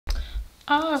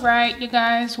All right, you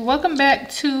guys, welcome back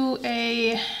to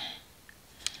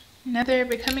another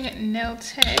Becoming a Nail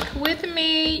Tech with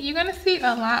me. You're gonna see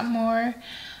a lot more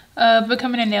of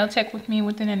Becoming a Nail Tech with me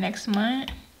within the next month.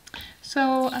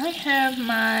 So I have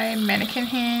my mannequin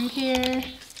hand here,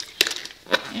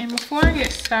 and before I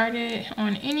get started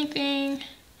on anything,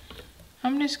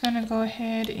 I'm just gonna go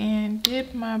ahead and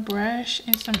dip my brush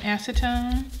in some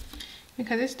acetone,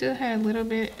 because it still had a little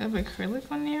bit of acrylic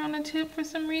on there on the tip for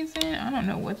some reason. I don't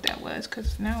know what that was,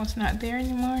 because now it's not there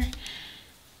anymore.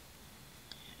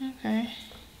 Okay.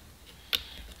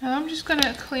 Now I'm just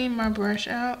gonna clean my brush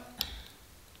out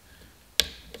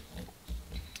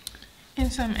in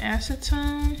some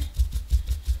acetone.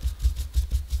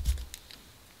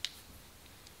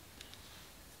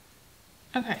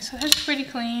 Okay, so that's pretty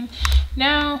clean.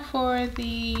 Now for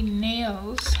the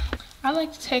nails. I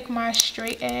like to take my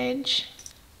straight edge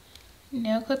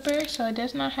nail clipper, so it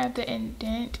does not have the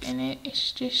indent in it,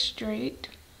 it's just straight.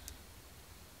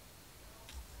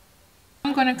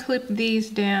 I'm gonna clip these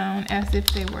down as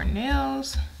if they were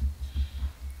nails,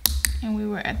 and we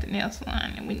were at the nail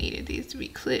salon and we needed these to be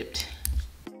clipped.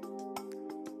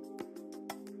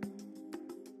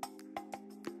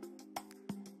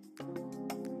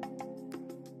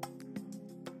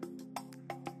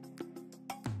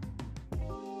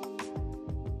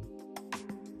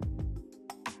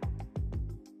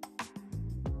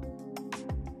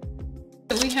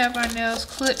 We have our nails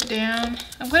clipped down.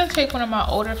 I'm going to take one of my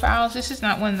older files. This is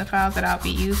not one of the files that I'll be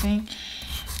using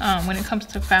when it comes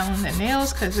to filing the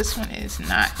nails, because this one is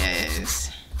not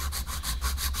as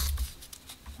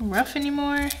rough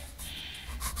anymore.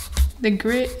 The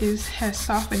grit has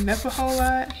softened up a whole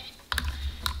lot.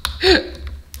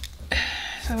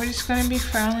 So we're just going to be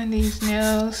filing these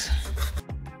nails.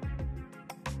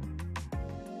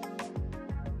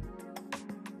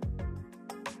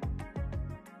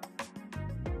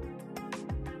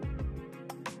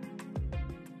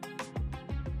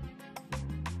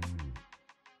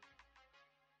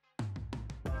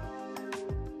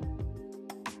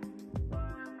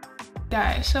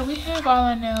 Guys, so we have all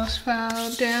our nails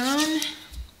filed down.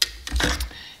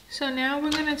 So now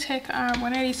we're gonna take our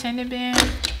 180 sanding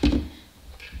band.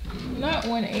 Not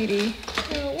 180.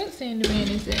 What sanding band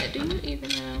is that? Do you even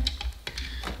know?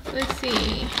 Let's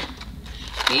see.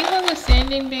 These are the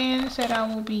sanding bands that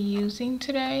I will be using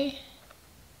today.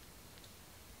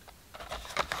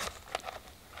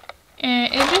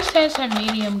 And it just says a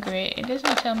medium grit. It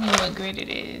doesn't tell me what grit it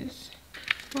is.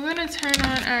 We're gonna turn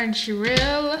on our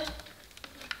drill.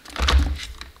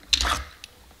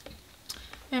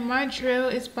 And my drill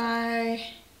is by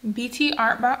BT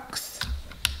Art Box.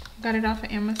 Got it off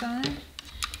of Amazon.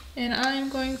 And I am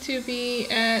going to be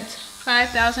at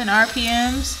 5,000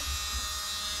 RPMs.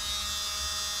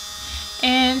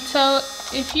 And so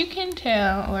if you can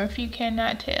tell, or if you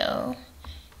cannot tell,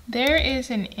 there is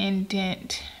an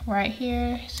indent right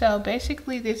here. So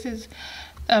basically this is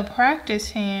a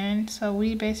practice hand. So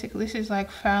this is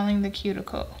like filing the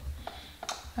cuticle.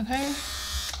 Okay.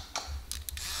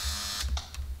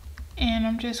 And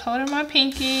I'm just holding my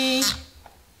pinky.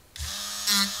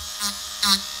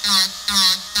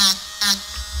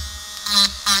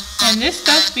 And this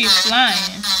stuff be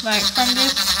flying. Like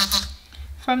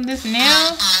from this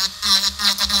nail,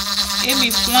 it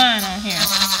be flying on here.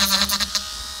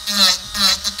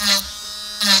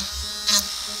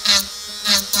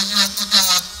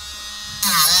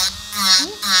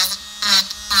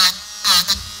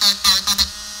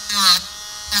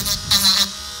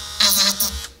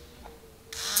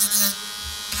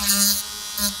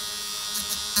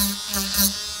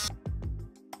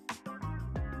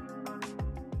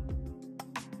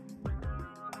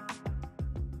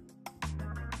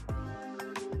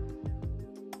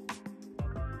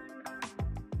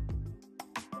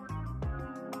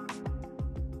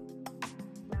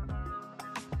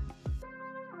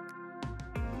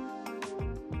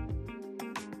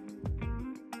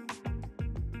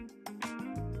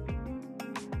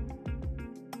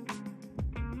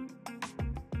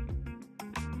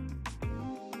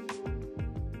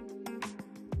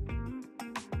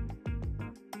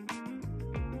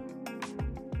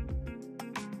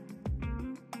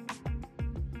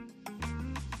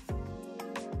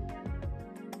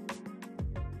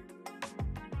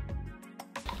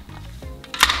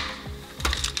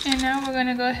 And now we're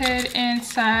gonna go ahead and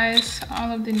size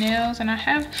all of the nails, and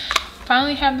I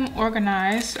finally have them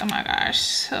organized. Oh my gosh,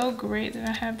 so great that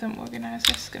I have them organized.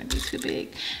 That's gonna be too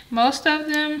big. Most of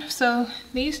them, so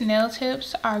these nail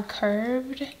tips are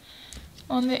curved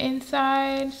on the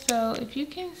inside. So if you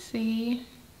can see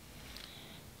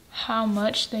how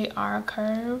much they are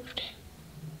curved,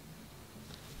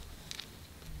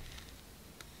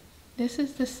 this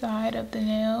is the side of the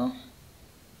nail.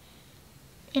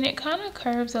 And it kind of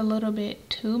curves a little bit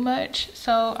too much.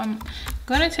 So I'm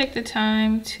gonna take the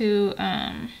time to,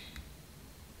 out.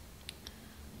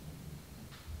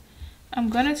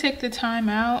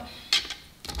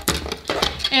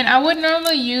 And I would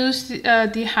normally use the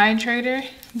dehydrator,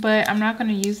 but I'm not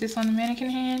gonna use this on the mannequin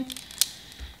hand.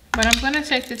 But I'm gonna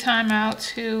take the time out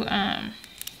to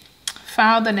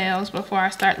file the nails before I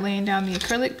start laying down the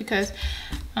acrylic, because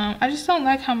I just don't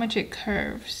like how much it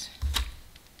curves.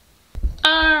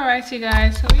 Alright, you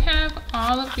guys, so we have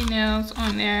all of the nails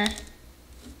on there.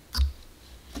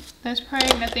 Let's pray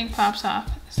nothing pops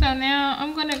off. So now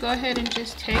I'm gonna go ahead and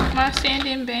just take my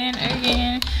sanding band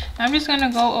again. I'm just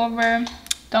gonna go over,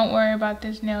 don't worry about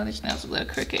this nail. This nail's a little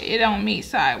crooked. It don't meet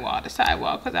sidewall to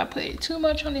sidewall because I put it too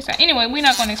much on this side. Anyway, we're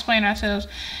not gonna explain ourselves.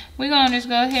 We're gonna just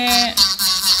go ahead.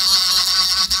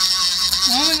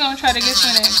 Now we're gonna try to get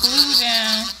some of that glue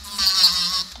down.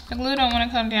 The glue don't want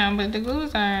to come down, but the glue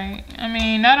is alright. I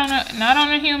mean, not on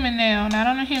a human nail, not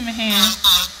on a human hand.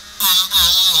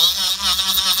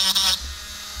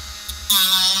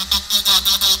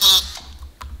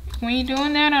 When you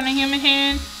doing that on a human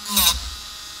hand,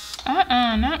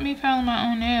 not me filing my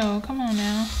own nail. Come on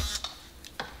now.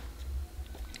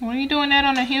 When you doing that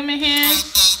on a human hand,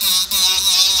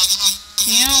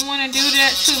 you don't want to do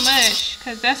that too much,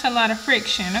 because that's a lot of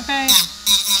friction, okay?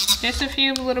 Just a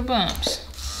few little bumps.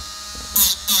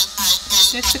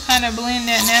 Just to kind of blend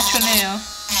that natural nail.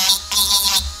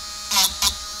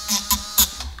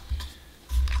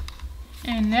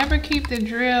 And never keep the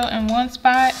drill in one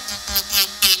spot.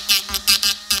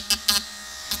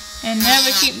 And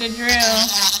never keep the drill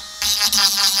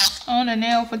on the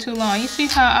nail for too long. You see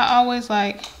how I always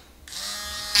like,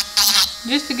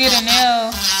 just to get a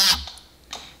nail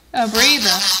a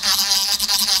breather.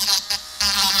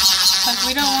 Because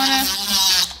we don't want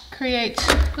to create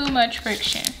too much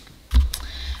friction.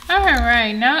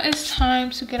 Alright, now it's time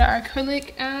to get our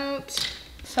acrylic out.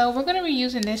 So we're going to be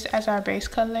using this as our base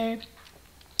color.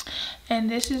 And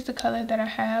this is the color that I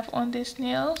have on this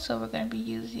nail. So we're going to be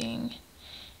using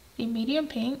the medium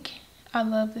pink. I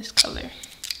love this color.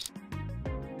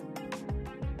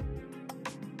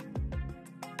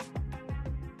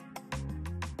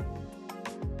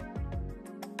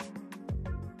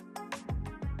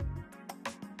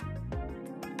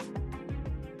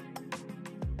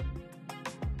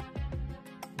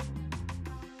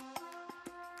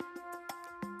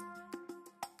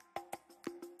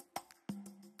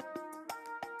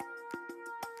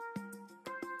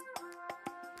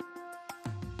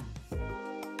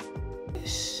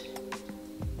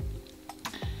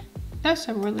 That's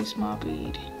a really small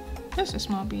bead. That's a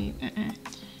small bead.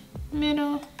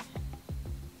 Middle,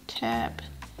 tap,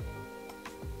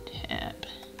 tap.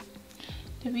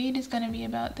 The bead is gonna be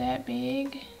about that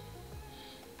big.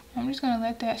 I'm just gonna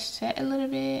let that set a little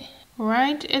bit.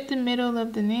 Right at the middle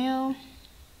of the nail.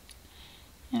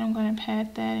 And I'm gonna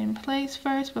pat that in place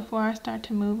first before I start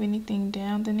to move anything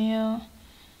down the nail.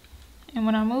 And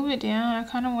when I move it down, I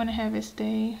kind of want to have it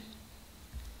stay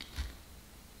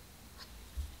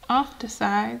off the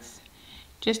sides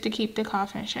just to keep the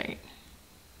coffin shape.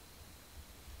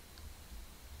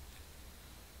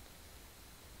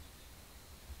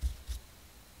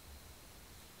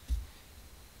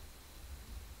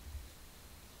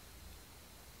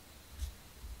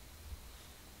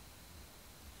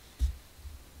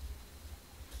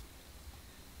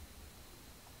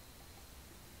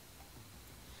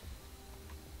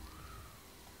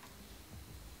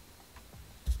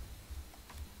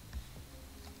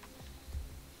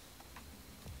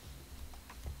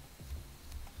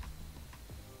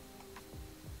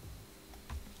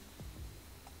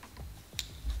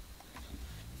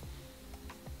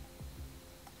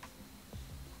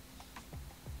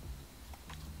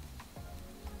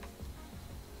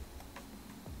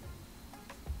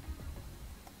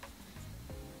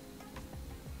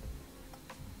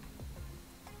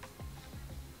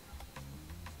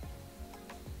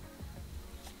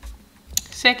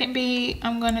 Second bead,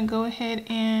 I'm gonna go ahead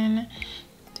and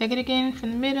take it again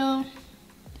from the middle,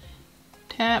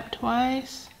 tap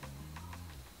twice.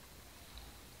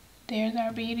 There's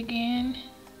our bead again.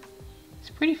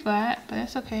 It's pretty flat, but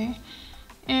that's okay.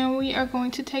 And we are going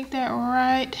to take that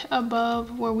right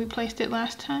above where we placed it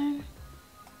last time.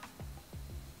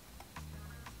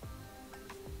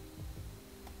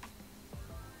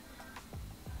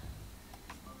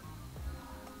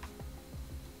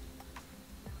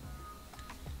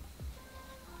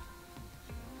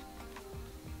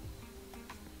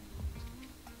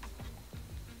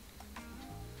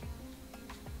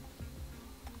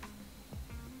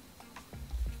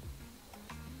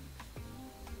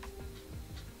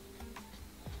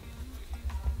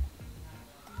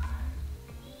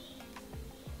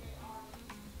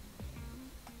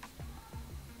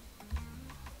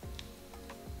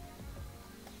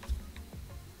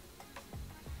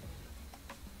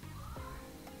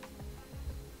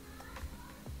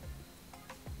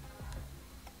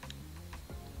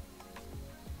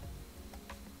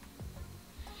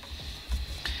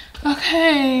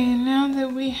 Okay, now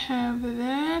that we have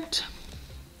that,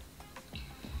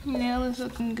 nail is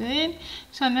looking good.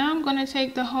 So now I'm going to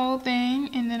take the whole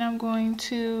thing and then I'm going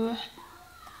to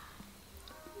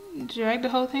drag the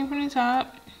whole thing from the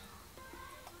top.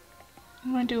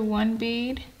 I'm going to do 1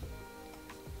 bead,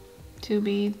 2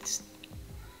 beads.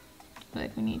 I feel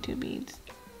like we need 2 beads.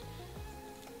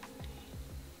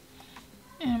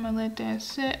 And I'm going to let that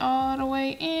set all the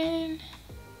way in.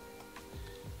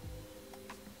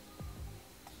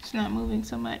 It's not moving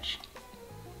so much.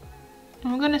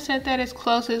 And we're going to set that as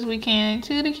close as we can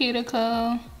to the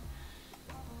cuticle.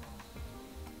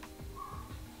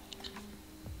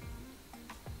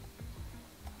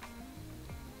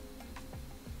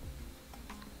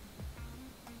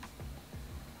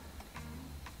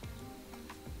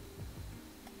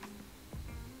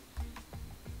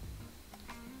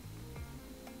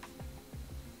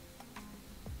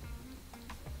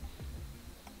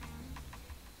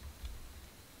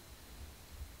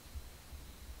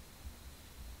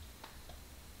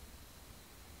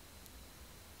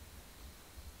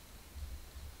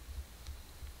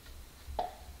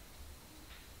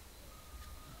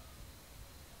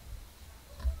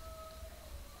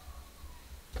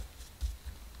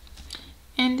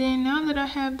 And then now that I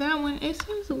have that one, it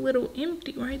seems a little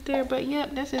empty right there, but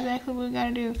yep, that's exactly what we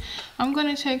gotta do. I'm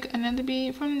gonna take another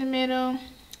bead from the middle.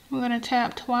 We're gonna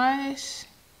tap twice.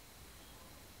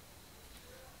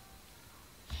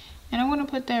 And I'm gonna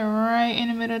put that right in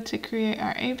the middle to create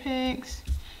our apex.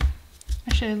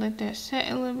 I should have let that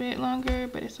set a little bit longer,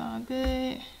 but it's all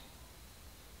good.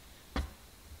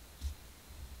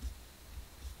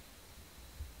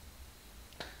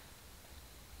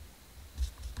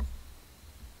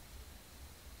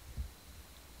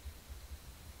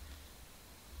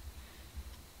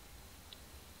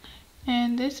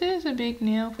 And this is a big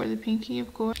nail for the pinky,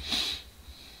 of course.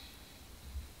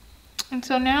 And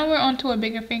so now we're onto a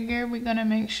bigger finger. We're gonna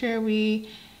make sure we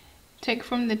take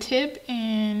from the tip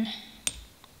and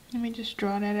let me just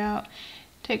draw that out.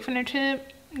 Take from the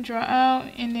tip, draw out,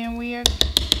 and then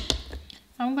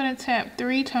I'm gonna tap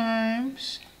 3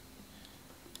 times.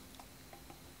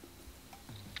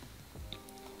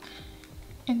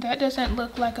 And that doesn't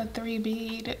look like a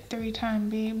 3-time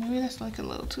bead. Maybe that's like a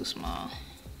little too small.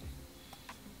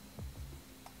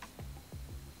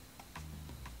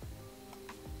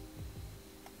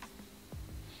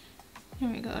 Here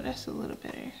we go, that's a little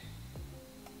better.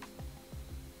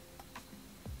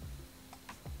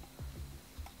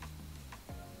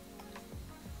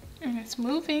 And it's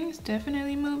moving, it's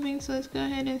definitely moving, so let's go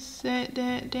ahead and set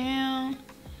that down.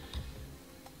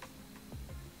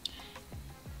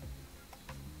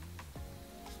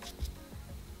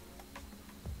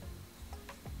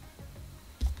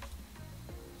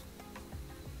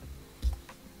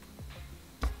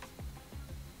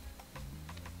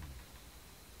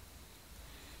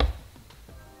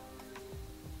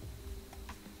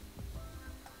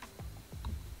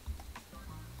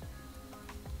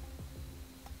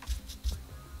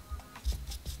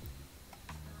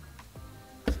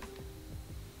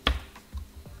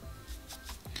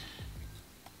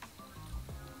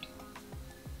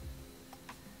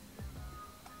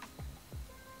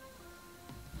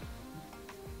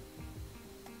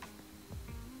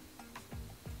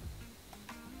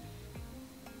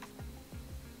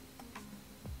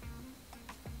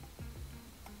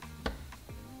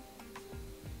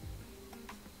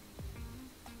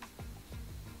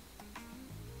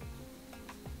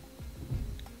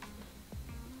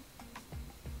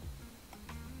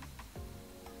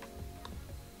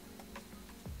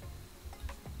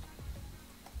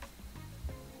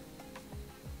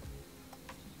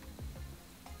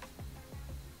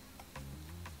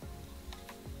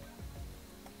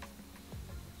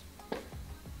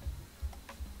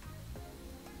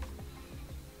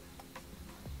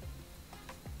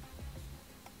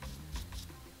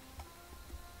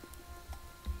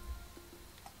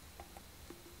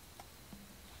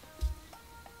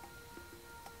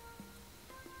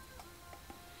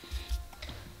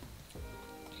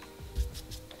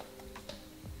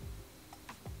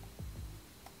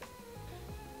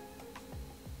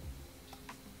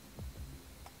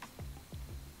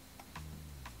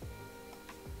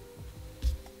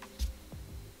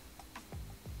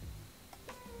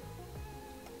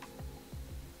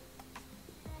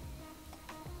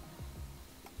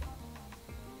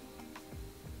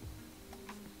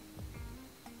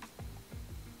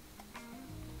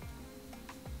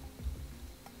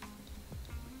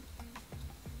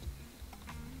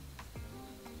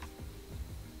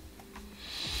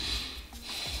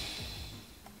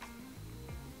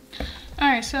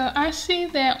 Alright, so I see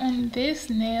that on this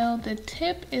nail, the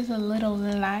tip is a little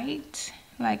light,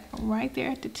 like right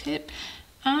there at the tip.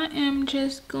 I am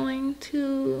just going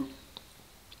to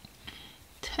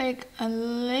take a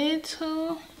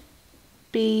little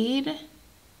bead,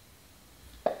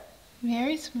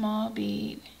 very small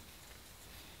bead,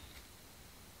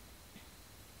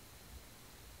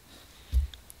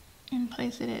 and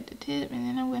place it at the tip, and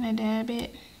then I'm going to dab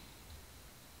it.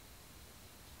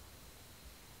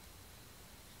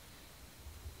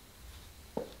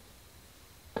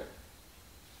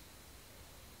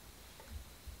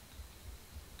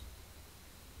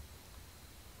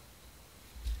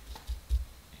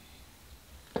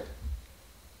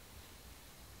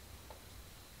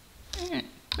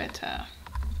 Better.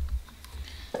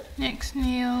 Next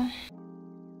nail.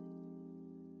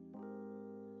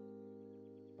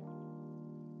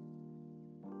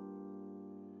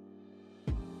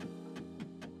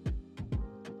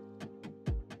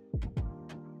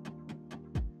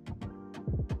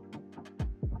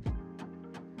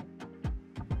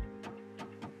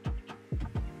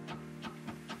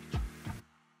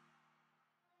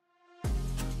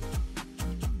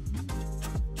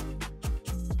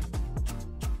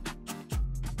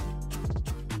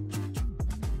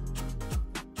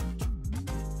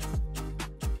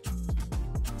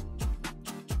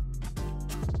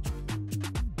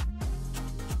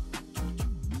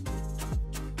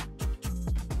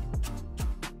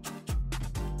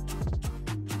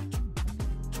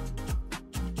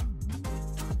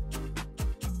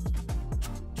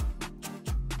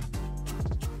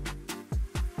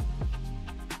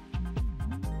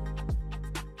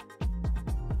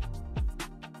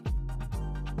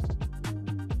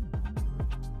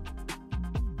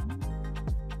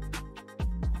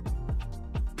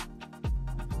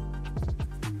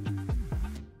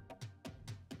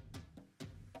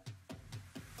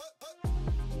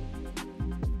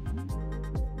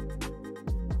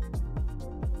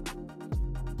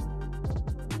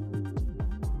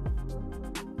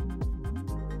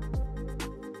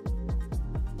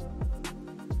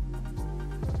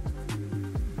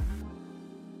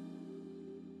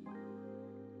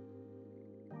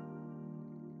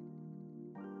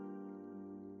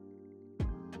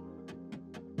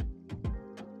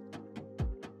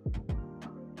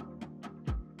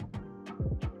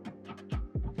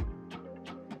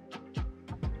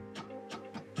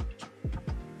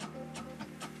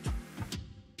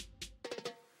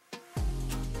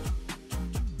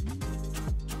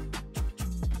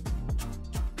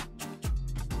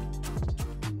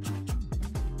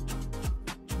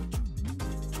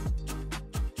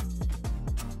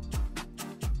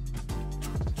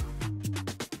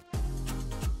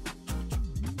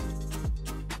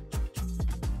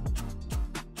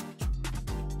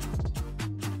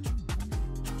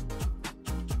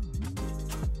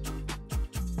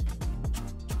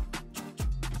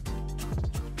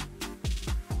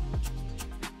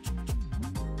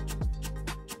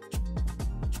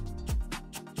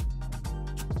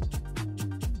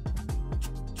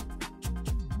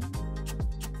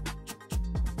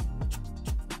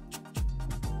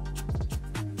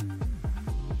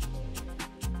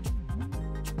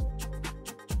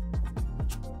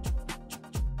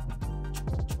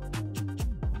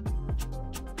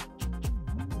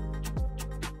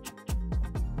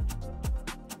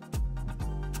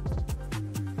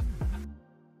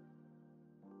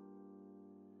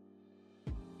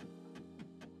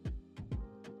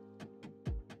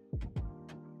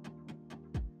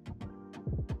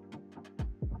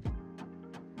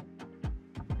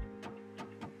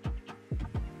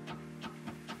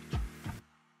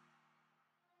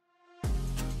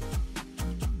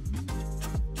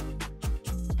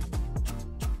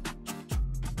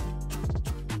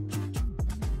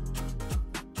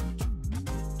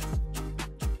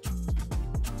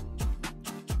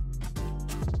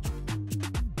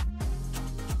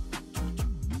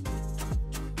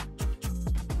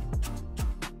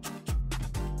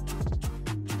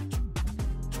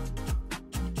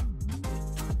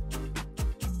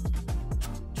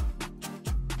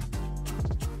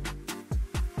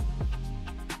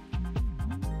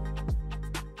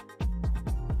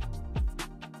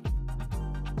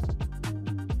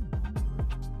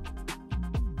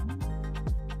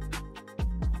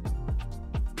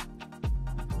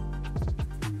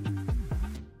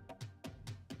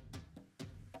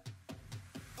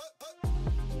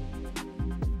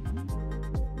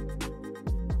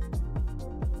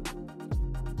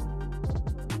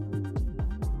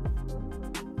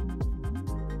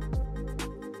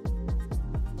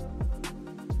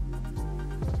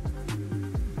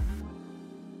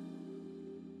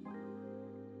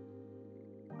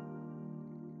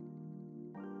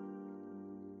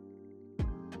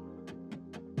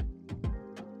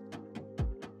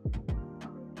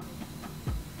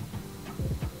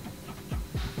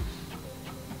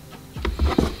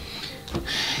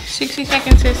 60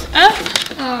 seconds is up.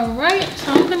 All right,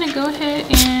 so I'm gonna go ahead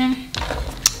and,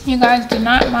 you guys do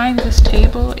not mind this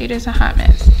table. It is a hot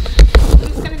mess. I'm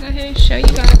just gonna go ahead and show you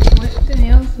guys what the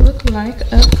nails look like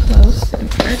up close and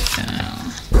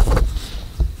personal.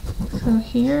 So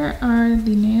here are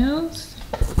the nails.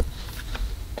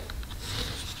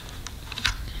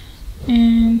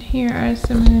 And here are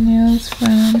some of the nails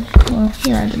from, well,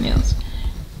 here are the nails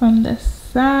from the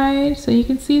side. So you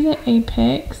can see the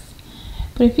apex.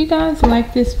 But if you guys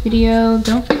like this video,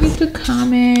 don't forget to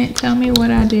comment. Tell me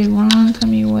what I did wrong. Tell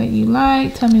me what you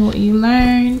liked. Tell me what you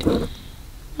learned.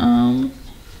 And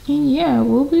yeah,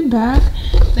 we'll be back.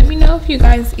 Let me know if you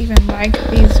guys even like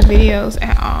these videos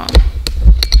at all.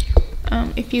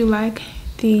 If you like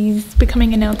these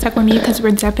becoming a nail tech with me, because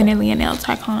we're definitely a nail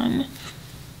tech on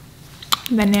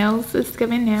the nails. It's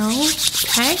giving nails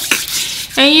tech.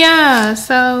 And yeah,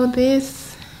 so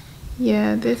this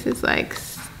is like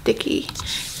sticky.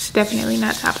 It's definitely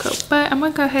not top coat, but I'm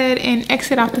gonna go ahead and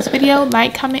exit off this video.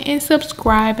 Like, comment, and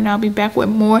subscribe, and I'll be back with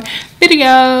more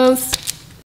videos.